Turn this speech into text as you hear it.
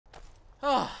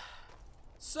Oh,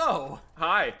 so.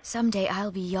 Hi. Someday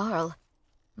I'll be Jarl.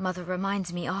 Mother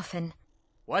reminds me often.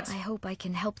 What? I hope I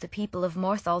can help the people of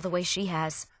Morthal the way she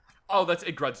has. Oh, that's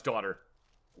Igrod's daughter.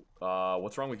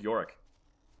 What's wrong with Yorick?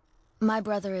 My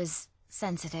brother is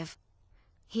sensitive.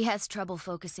 He has trouble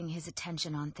focusing his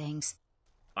attention on things.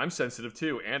 I'm sensitive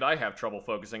too, and I have trouble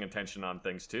focusing attention on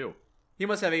things too. He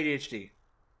must have ADHD.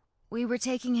 We were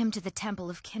taking him to the Temple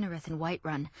of Kinnereth in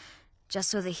Whiterun, just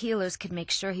so the healers could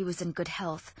make sure he was in good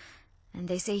health, and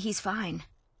they say he's fine.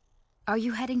 Are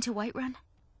you heading to Whiterun?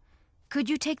 Could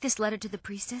you take this letter to the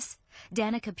priestess,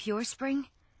 Danica Purespring?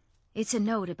 It's a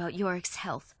note about Yorick's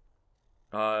health.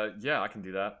 Yeah, I can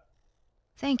do that.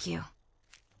 Thank you.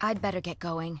 I'd better get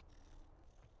going.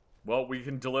 Well, we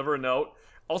can deliver a note.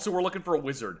 Also, we're looking for a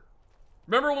wizard.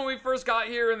 Remember when we first got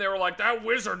here and they were like, that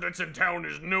wizard that's in town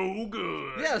is no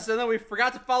good? Yes, and then we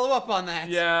forgot to follow up on that.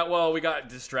 Yeah, well, we got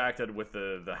distracted with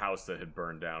the house that had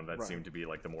burned down. That seemed to be,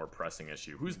 like, the more pressing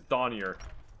issue. Who's Thonier?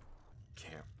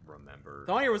 Can't remember.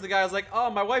 Thonier was the guy who was like, oh,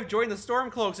 my wife joined the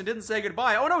Stormcloaks and didn't say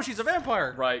goodbye. Oh no, she's a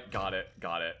vampire. Right, got it.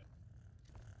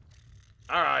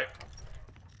 Alright.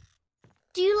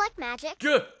 Do you like magic?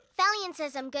 Good. Valiant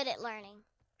says I'm good at learning.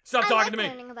 Stop talking to me.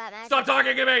 Learning about magic. Stop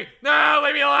talking to me. No,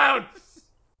 leave me alone.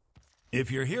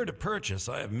 If you're here to purchase,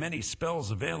 I have many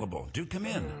spells available. Do come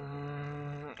in.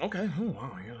 Okay. Oh,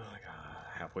 wow. You got like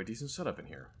a halfway decent setup in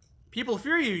here. People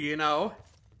fear you, you know.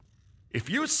 If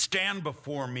you stand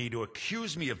before me to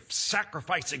accuse me of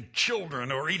sacrificing children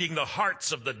or eating the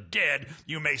hearts of the dead,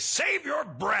 you may save your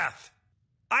breath.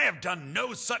 I have done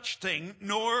no such thing,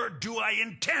 nor do I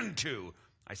intend to.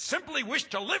 I simply wish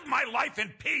to live my life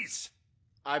in peace.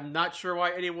 I'm not sure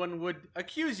why anyone would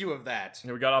accuse you of that.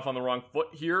 We got off on the wrong foot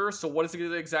here, so what is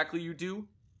it exactly you do?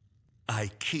 I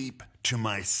keep to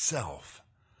myself.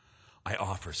 I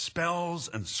offer spells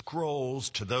and scrolls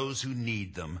to those who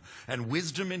need them, and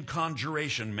wisdom in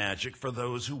conjuration magic for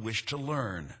those who wish to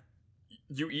learn.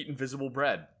 You eat invisible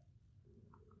bread.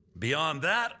 Beyond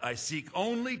that, I seek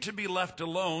only to be left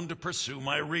alone to pursue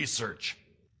my research.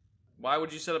 Why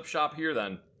would you set up shop here,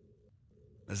 then?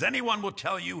 As anyone will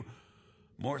tell you,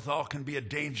 Morthal can be a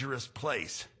dangerous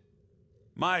place.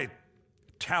 My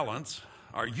talents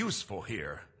are useful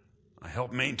here. I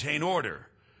help maintain order,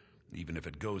 even if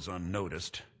it goes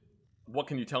unnoticed. What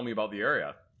can you tell me about the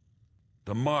area?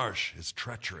 The marsh is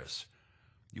treacherous.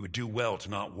 You would do well to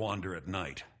not wander at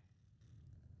night.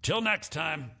 Till next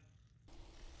time.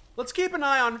 Let's keep an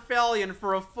eye on Falion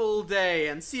for a full day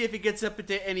and see if he gets up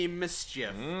into any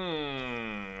mischief.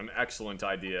 An excellent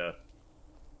idea.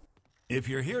 If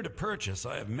you're here to purchase,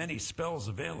 I have many spells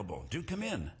available. Do come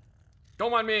in.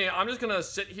 Don't mind me, I'm just gonna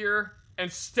sit here and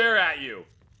stare at you.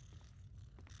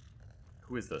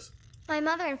 Who is this? My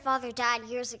mother and father died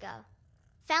years ago.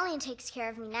 Valiant takes care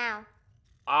of me now.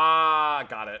 Ah,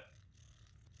 got it.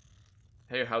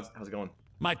 Hey, how's it going?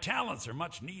 My talents are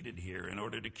much needed here in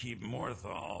order to keep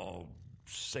Morthal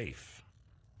safe.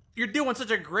 You're doing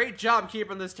such a great job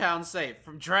keeping this town safe.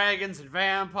 From dragons and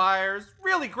vampires.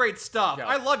 Really great stuff. Yeah.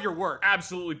 I love your work.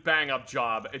 Absolutely bang up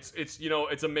job. It's you know,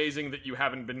 it's amazing that you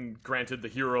haven't been granted the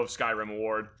Hero of Skyrim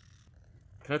award.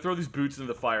 Can I throw these boots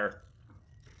into the fire?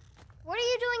 What are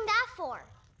you doing that for?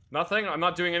 Nothing? I'm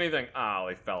not doing anything. Ah,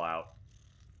 they fell out.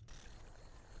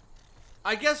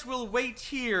 I guess we'll wait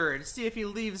here and see if he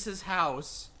leaves his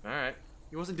house. Alright.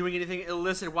 He wasn't doing anything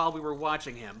illicit while we were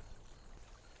watching him.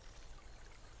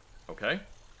 Okay.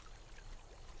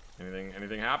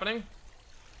 Anything happening?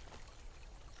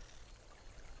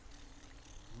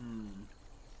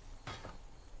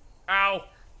 Ow!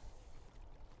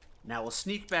 Now we'll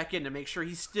sneak back in to make sure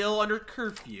he's still under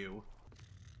curfew.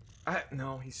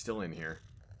 No, he's still in here.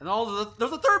 And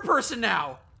there's a third person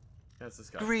now! That's this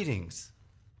guy. Greetings.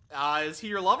 Is he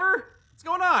your lover? What's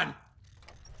going on?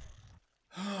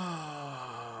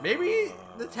 Maybe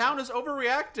the town is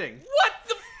overreacting. What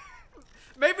the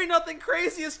Maybe nothing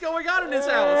crazy is going on in his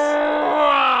house.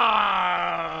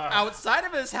 Outside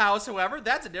of his house, however,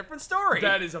 that's a different story.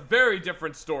 That is a very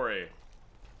different story.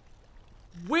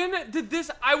 When did this...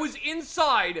 I was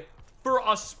inside for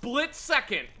a split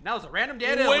second. That was a random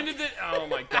dead When did it... Oh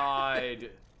my god.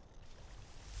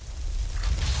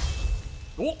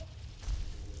 Oh.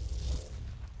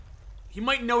 He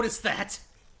might notice that.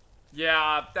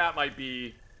 Yeah, that might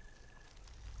be...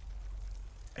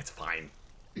 It's fine.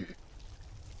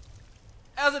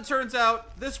 As it turns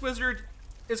out, this wizard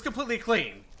is completely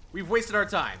clean. We've wasted our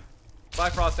time. Bye,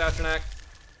 Frost Astronaut.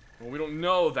 Well, we don't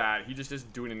know that. He just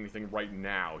isn't doing anything right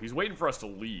now. He's waiting for us to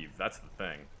leave. That's the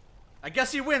thing. I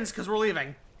guess he wins because we're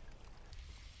leaving.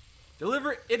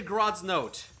 Deliver Idgrod's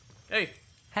note. Hey,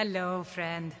 Hello,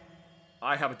 friend.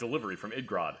 I have a delivery from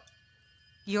Idgrod.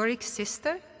 Yorik's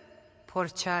sister? Poor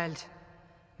child.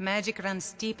 Magic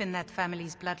runs deep in that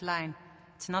family's bloodline.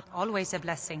 It's not always a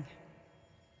blessing.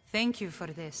 Thank you for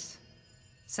this.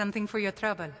 Something for your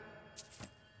trouble.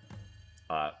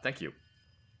 Thank you.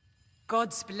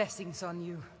 God's blessings on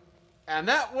you. And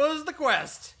that was the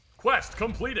quest. Quest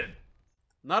completed.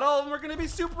 Not all of them are going to be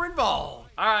super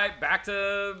involved. Alright, back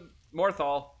to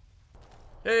Morthal.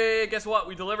 Hey, guess what?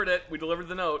 We delivered it. We delivered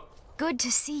the note. Good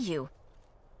to see you.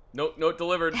 Note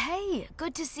delivered. Hey,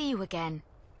 good to see you again.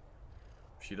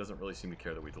 She doesn't really seem to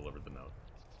care that we delivered the note.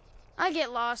 I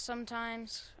get lost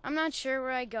sometimes. I'm not sure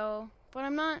where I go, but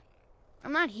I'm not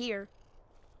here.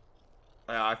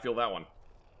 Yeah, I feel that one.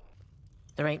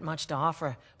 There ain't much to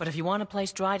offer, but if you want a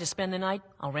place dry to spend the night,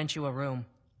 I'll rent you a room.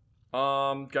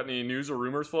 Got any news or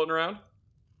rumors floating around?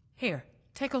 Here,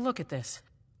 take a look at this.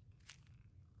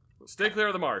 Stay clear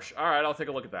of the marsh. Alright, I'll take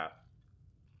a look at that.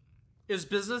 Is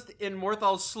business in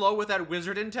Morthal slow with that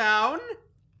wizard in town?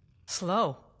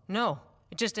 Slow? No,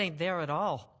 it just ain't there at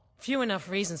all. Few enough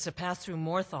reasons to pass through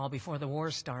Morthal before the war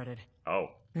started.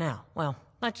 Oh. Now, well,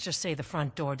 let's just say the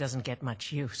front door doesn't get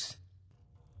much use.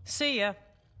 See ya.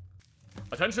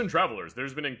 Attention travelers,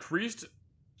 there's been increased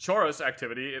Chaurus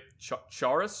activity.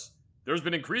 Chaurus? There's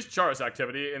been increased Chaurus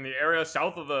activity in the area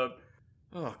south of the...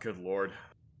 Oh, good lord.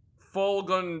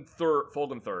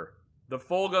 Folgunthur. The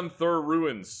Folgunthur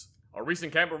ruins. A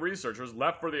recent camp of researchers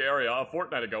left for the area a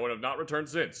fortnight ago and have not returned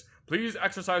since. Please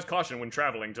exercise caution when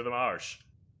traveling to the marsh.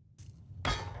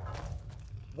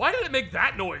 Why did it make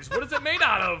that noise? What is it made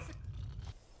out of?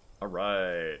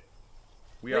 Alright.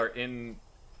 We are in...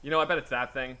 You know, I bet it's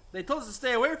that thing. They told us to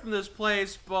stay away from this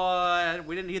place, but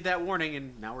we didn't heed that warning,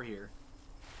 and now we're here.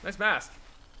 Nice mask.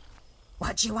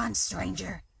 What you want,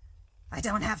 stranger? I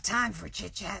don't have time for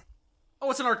chit-chat. Oh,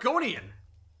 it's an Argonian!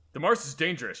 The marsh is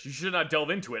dangerous. You should not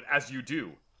delve into it as you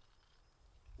do.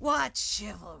 What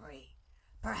chivalry.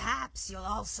 Perhaps you'll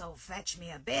also fetch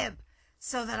me a bib,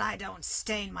 so that I don't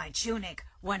stain my tunic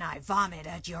when I vomit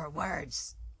at your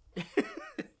words.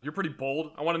 You're pretty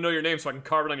bold. I want to know your name so I can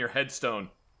carve it on your headstone.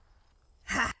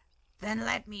 Ha! Then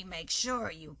let me make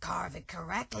sure you carve it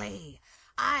correctly.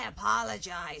 I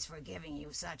apologize for giving you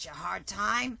such a hard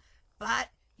time, but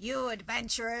you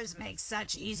adventurers make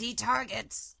such easy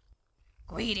targets.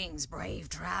 Greetings, brave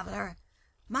traveler.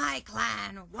 My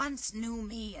clan once knew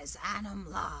me as Anam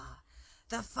La.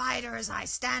 The fighters I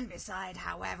stand beside,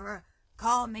 however,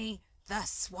 call me the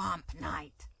Swamp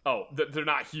Knight. Oh, they're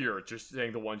not here, just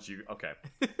saying the ones you... Okay.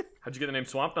 How'd you get the name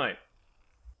Swamp Knight?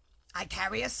 I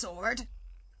carry a sword.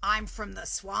 I'm from the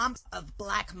swamps of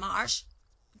Black Marsh.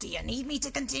 Do you need me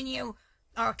to continue,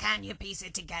 or can you piece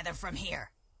it together from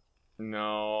here?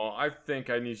 No, I think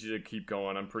I need you to keep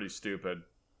going. I'm pretty stupid.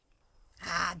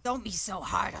 Ah, don't be so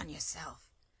hard on yourself.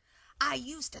 I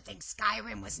used to think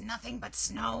Skyrim was nothing but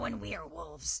snow and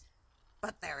werewolves.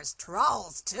 But there's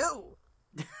trolls, too.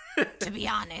 To be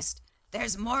honest,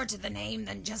 there's more to the name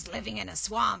than just living in a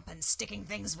swamp and sticking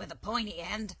things with a pointy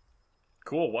end.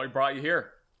 Cool, what brought you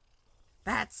here?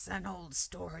 That's an old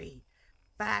story.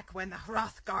 Back when the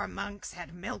Hrothgar monks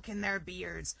had milk in their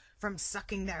beards from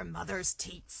sucking their mother's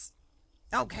teats.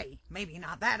 Okay, maybe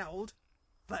not that old,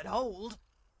 but old.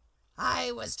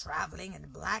 I was traveling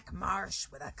in Black Marsh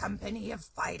with a company of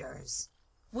fighters.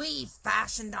 We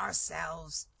fashioned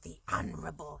ourselves the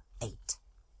Honorable Eight.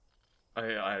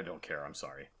 I don't care, I'm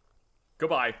sorry.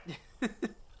 Goodbye.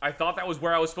 I thought that was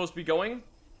where I was supposed to be going?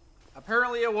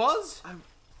 Apparently it was.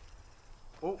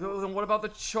 Then what about the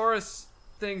Chaurus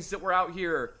things that were out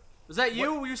here? Was that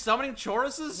you? Were you summoning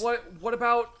Chauruses? What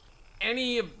about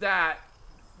any of that?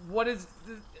 What is...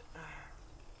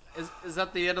 Is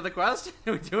that the end of the quest?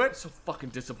 Did we do it? So fucking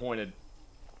disappointed.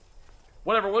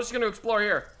 Whatever, we're just gonna explore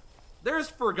here.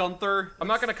 There's Gunther. I'm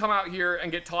not gonna come out here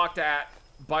and get talked at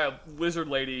by a lizard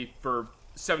lady for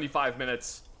 75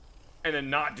 minutes and then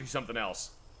not do something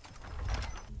else.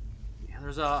 Yeah,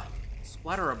 there's a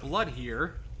splatter of blood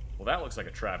here. Well, that looks like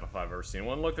a trap if I've ever seen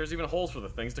one. Look, there's even holes for the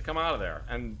things to come out of there.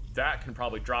 And that can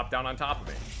probably drop down on top of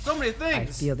me. So many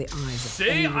things! I feel the eyes of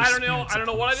See? I don't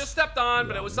know what I just stepped on,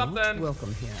 but it was something.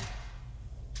 Welcome here.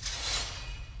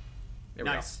 There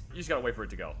we go. You just gotta wait for it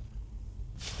to go.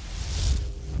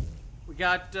 We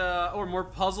got, more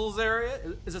puzzles area.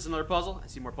 Is this another puzzle? I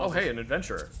see more puzzles. Oh, hey, an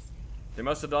adventurer. They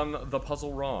must have done the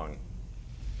puzzle wrong.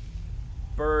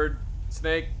 Bird,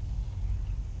 snake,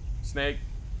 snake,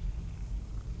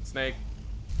 snake.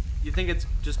 You think it's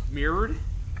just mirrored?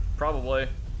 Probably.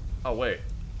 Oh, wait.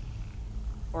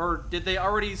 Or did they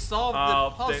already solve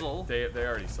the puzzle? They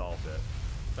already solved it.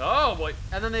 Oh, boy.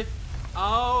 And then they...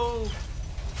 Oh...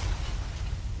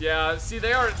 Yeah, see,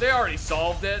 they already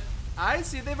solved it. I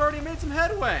see, they've already made some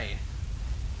headway.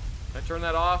 Can I turn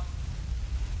that off?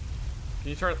 Can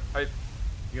you turn?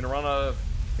 You gonna run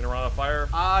a fire?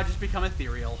 Just become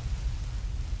ethereal.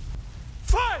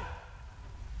 Fine!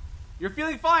 You're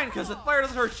feeling fine because the fire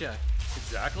doesn't hurt you.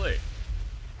 Exactly.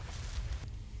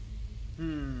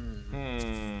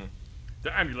 The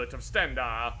Amulet of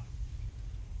Stenda.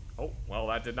 Oh, well,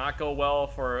 that did not go well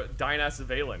for Dynas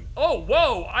Valen. Oh,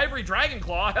 whoa! Ivory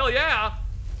Dragonclaw, hell yeah!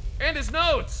 And his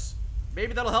notes!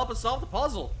 Maybe that'll help us solve the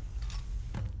puzzle.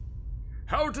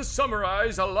 How to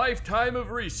summarize a lifetime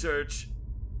of research.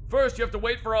 First, you have to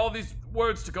wait for all these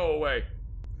words to go away.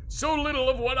 So little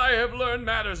of what I have learned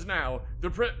matters now.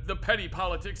 The petty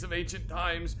politics of ancient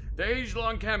times, the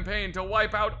age-long campaign to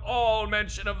wipe out all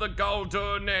mention of the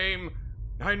Galdur name.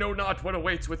 I know not what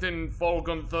awaits within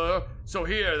Folgunthur, so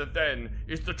here, then,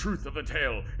 is the truth of the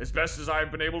tale, as best as I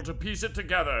have been able to piece it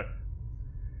together.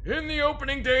 In the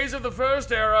opening days of the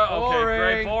First Era...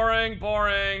 Okay, great,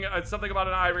 boring. It's something about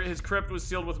an ivory... His crypt was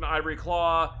sealed with an ivory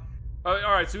claw.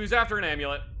 Alright, so he's after an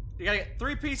amulet. You gotta get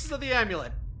 3 pieces of the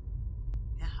amulet.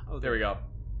 Yeah. Oh, there we go.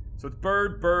 So it's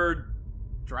bird...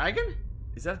 Dragon?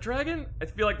 Is that dragon? I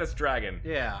feel like that's dragon.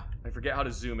 Yeah. I forget how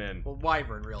to zoom in. Well,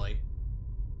 wyvern, really.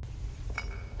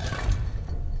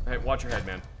 Hey, watch your head,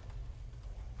 man.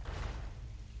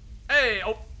 Hey,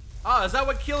 oh. Ah, is that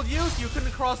what killed you? So you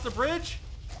couldn't cross the bridge?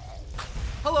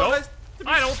 Hello, Nope. guys.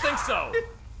 I don't think so.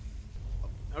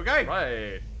 Okay.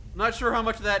 Right. I'm not sure how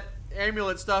much of that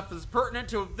amulet stuff is pertinent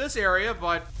to this area,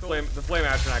 but... The Flame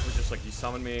Atronach was just like, you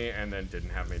summoned me and then didn't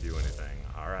have me do anything.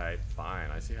 Alright, fine.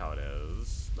 I see how it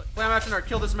is. Flame Atronach,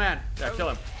 kill this man. Yeah, kill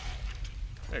him.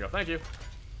 There you go. Thank you.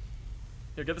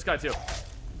 Here, get this guy too.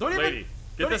 Don't even... Lady.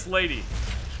 Get this lady.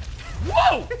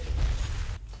 Whoa!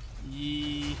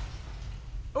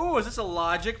 Oh, is this a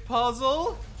logic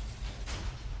puzzle?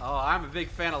 Oh, I'm a big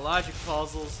fan of logic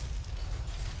puzzles.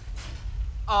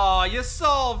 Oh, you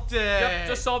solved it! Yep,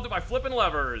 just solved it by flipping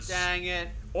levers. Dang it.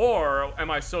 Or am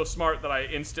I so smart that I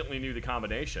instantly knew the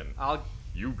combination? I'll...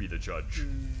 You be the judge.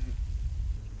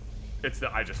 It's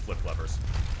that I just flipped levers.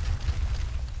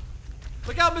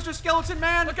 Look out, Mr. Skeleton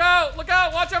Man! Look out! Look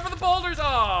out! Watch out for the boulders!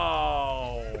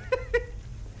 Oh!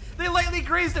 They lightly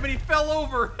grazed him and he fell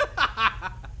over.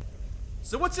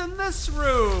 So what's in this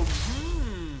room?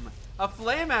 A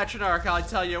Flame Atronach. I'll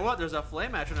tell you what, there's a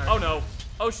Flame Atronach. Oh no.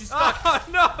 Oh, she's stuck. Oh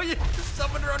no, you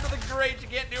summoned her under the grate. You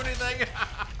can't do anything.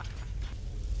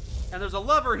 And there's a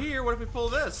lever here. What if we pull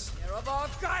this?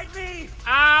 Guide me!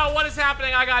 Ow, what is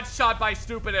happening? I got shot by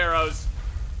stupid arrows.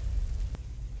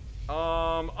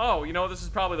 Oh, you know, this is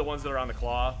probably the ones that are on the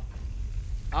claw.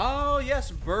 Oh,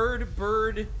 yes, bird,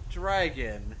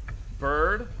 dragon.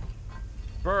 Bird.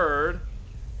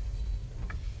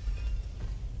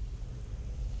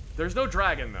 There's no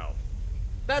dragon, though.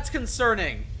 That's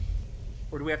concerning.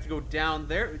 Or do we have to go down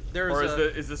there? Or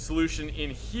is the solution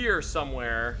in here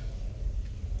somewhere?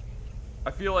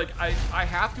 I feel like I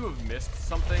have to have missed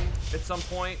something at some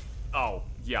point. Oh,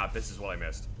 yeah, this is what I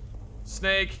missed.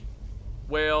 Snake,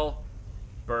 whale,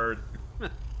 bird.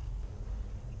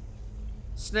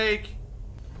 Snake,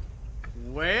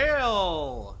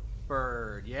 whale,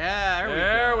 bird. Yeah,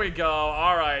 there we go.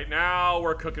 All right, now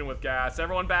we're cooking with gas.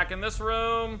 Everyone back in this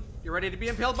room. You're ready to be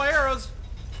impaled by arrows.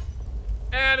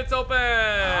 And it's open.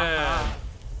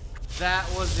 That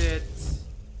was it.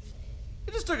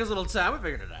 It just took us a little time. We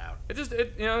figured it out. It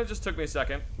just took me a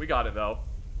second. We got it though.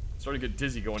 Starting to get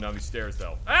dizzy going down these stairs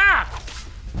though. Ah!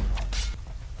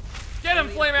 Get him,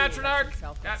 Flame Atronach!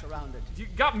 You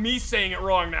got me saying it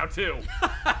wrong now too.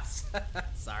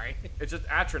 Sorry. It's just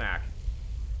Atronach.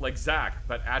 Like Zach,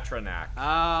 but Atronach. Oh.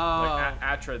 Like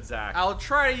Atrazak. I'll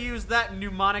try to use that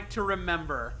mnemonic to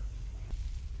remember.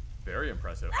 Very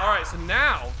impressive. Alright, so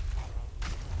now...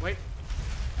 Wait.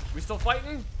 We still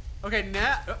fighting? Okay,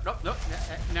 now... No. Now...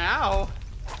 Now...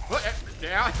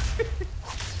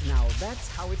 Now that's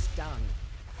how it's done.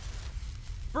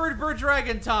 Bird,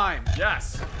 dragon time.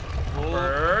 Yes.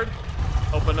 Bird.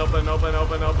 Open. Open.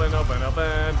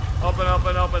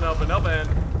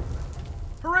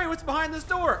 Hooray, what's behind this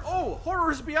door? Oh,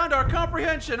 horrors beyond our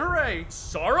comprehension. Hooray.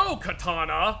 Sorrow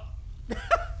katana?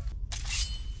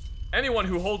 Anyone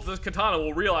who holds this katana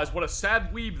will realize what a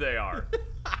sad weeb they are.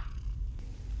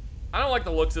 I don't like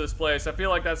the looks of this place. I feel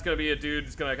like that's gonna be a dude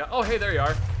that's gonna... Oh, hey, there you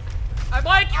are.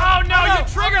 Mike! Oh no,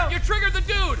 you triggered the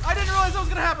dude! I didn't realize that was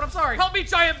gonna happen, I'm sorry. Help me,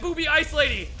 giant booby ice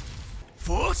lady!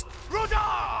 First, Roda!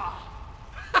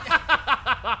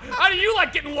 How do you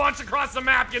like getting launched across the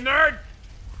map, you nerd?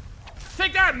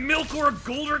 Take that, Milkor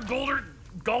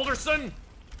Galderson!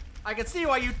 I can see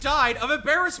why you died of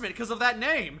embarrassment because of that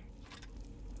name.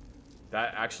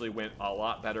 That actually went a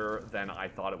lot better than I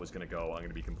thought it was going to go, I'm going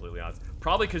to be completely honest.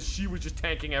 Probably because she was just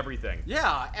tanking everything.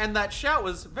 Yeah, and that shout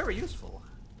was very useful.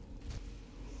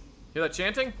 Hear that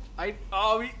chanting? Hey,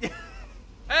 oh.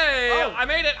 I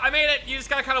made it! You just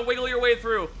gotta kind of wiggle your way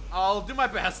through. I'll do my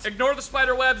best. Ignore the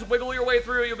spider webs, wiggle your way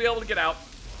through, you'll be able to get out.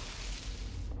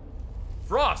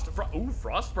 Frost! Ooh,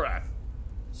 frost breath.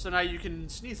 So now you can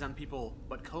sneeze on people,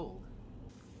 but cold.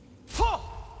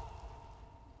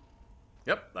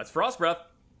 Yep, that's frost breath.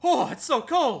 Oh, it's so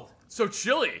cold. So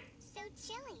chilly. So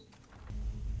chilly.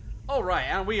 Alright,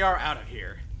 and we are out of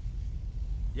here.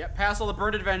 Yep, past all the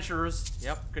burned adventurers.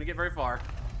 Yep, couldn't get very far.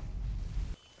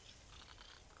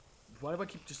 Why do I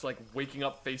keep just like waking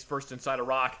up face first inside a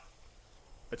rock?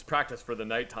 It's practice for the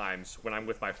night times when I'm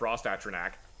with my frost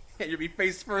Atronach. You'll be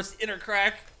face first, inner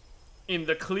crack. In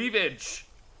the cleavage.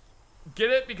 Get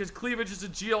it? Because cleavage is a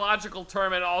geological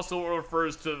term and also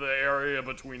refers to the area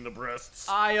between the breasts.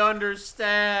 I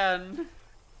understand.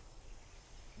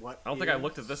 What? I don't think I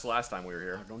looked at this last time we were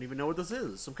here. I don't even know what this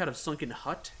is. Some kind of sunken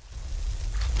hut?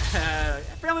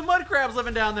 Family mud crabs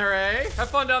living down there, eh? Have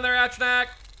fun down there, Atronach.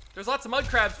 There's lots of mud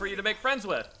crabs for you to make friends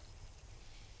with.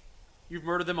 You've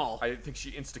murdered them all. I think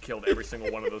she insta-killed every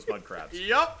single one of those mud crabs.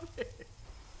 Yup.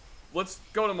 Let's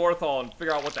go to Morthal and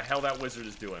figure out what the hell that wizard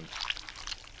is doing.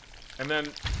 And then...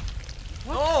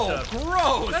 Oh,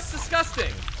 gross! That's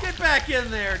disgusting. Get back in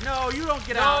there. No, you don't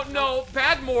get out. No,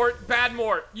 bad Mort, bad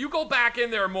Mort. You go back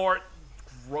in there, Mort.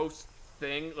 Gross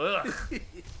thing. Ugh.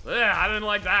 Ugh, I didn't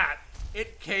like that.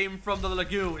 It came from the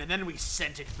lagoon, and then we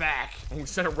sent it back. And we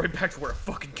sent it right back to where it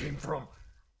fucking came from.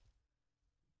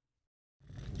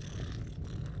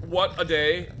 What a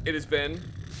day it has been.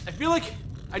 I feel like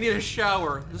I need a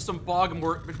shower. There's some bog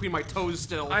mort between my toes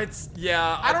still.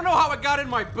 Yeah. I don't know how it got in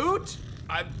my boot.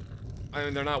 I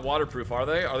mean, they're not waterproof, are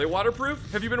they? Are they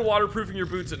waterproof? Have you been waterproofing your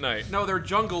boots at night? No, they're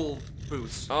jungle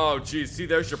boots. Oh, geez. See,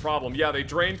 there's your problem. Yeah, they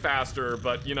drain faster,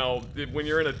 but, you know, when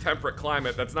you're in a temperate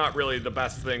climate, that's not really the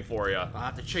best thing for you. I'll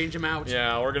have to change them out.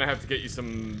 Yeah, we're gonna have to get you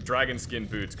some dragon skin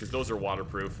boots, because those are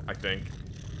waterproof, I think.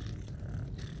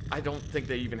 I don't think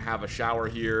they even have a shower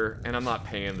here, and I'm not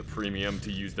paying the premium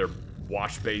to use their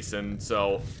wash basin,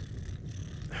 so...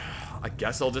 I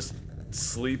guess I'll just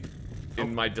sleep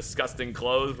in my disgusting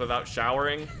clothes without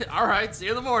showering. Alright, see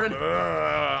you in the morning.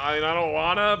 I mean, I don't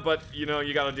wanna, but, you know,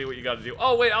 you gotta do what you gotta do.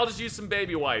 Oh, wait, I'll just use some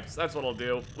baby wipes. That's what I'll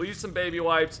do. We'll use some baby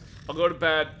wipes, I'll go to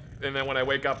bed, and then when I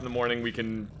wake up in the morning, we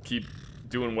can keep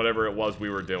doing whatever it was we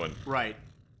were doing. Right.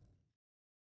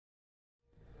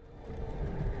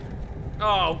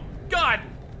 Oh, God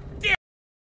damn.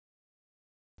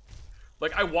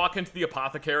 Like, I walk into the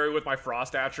apothecary with my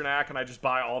frost Atronach, and I just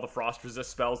buy all the frost resist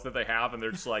spells that they have, and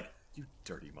they're just like, you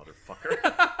dirty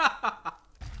motherfucker.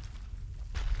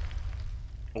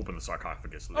 Open the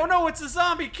sarcophagus, Lee. Oh no, it's a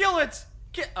zombie! Kill it!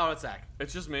 Oh, it's Zach.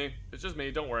 It's just me. It's just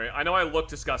me, don't worry. I know I look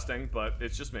disgusting, but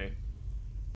it's just me.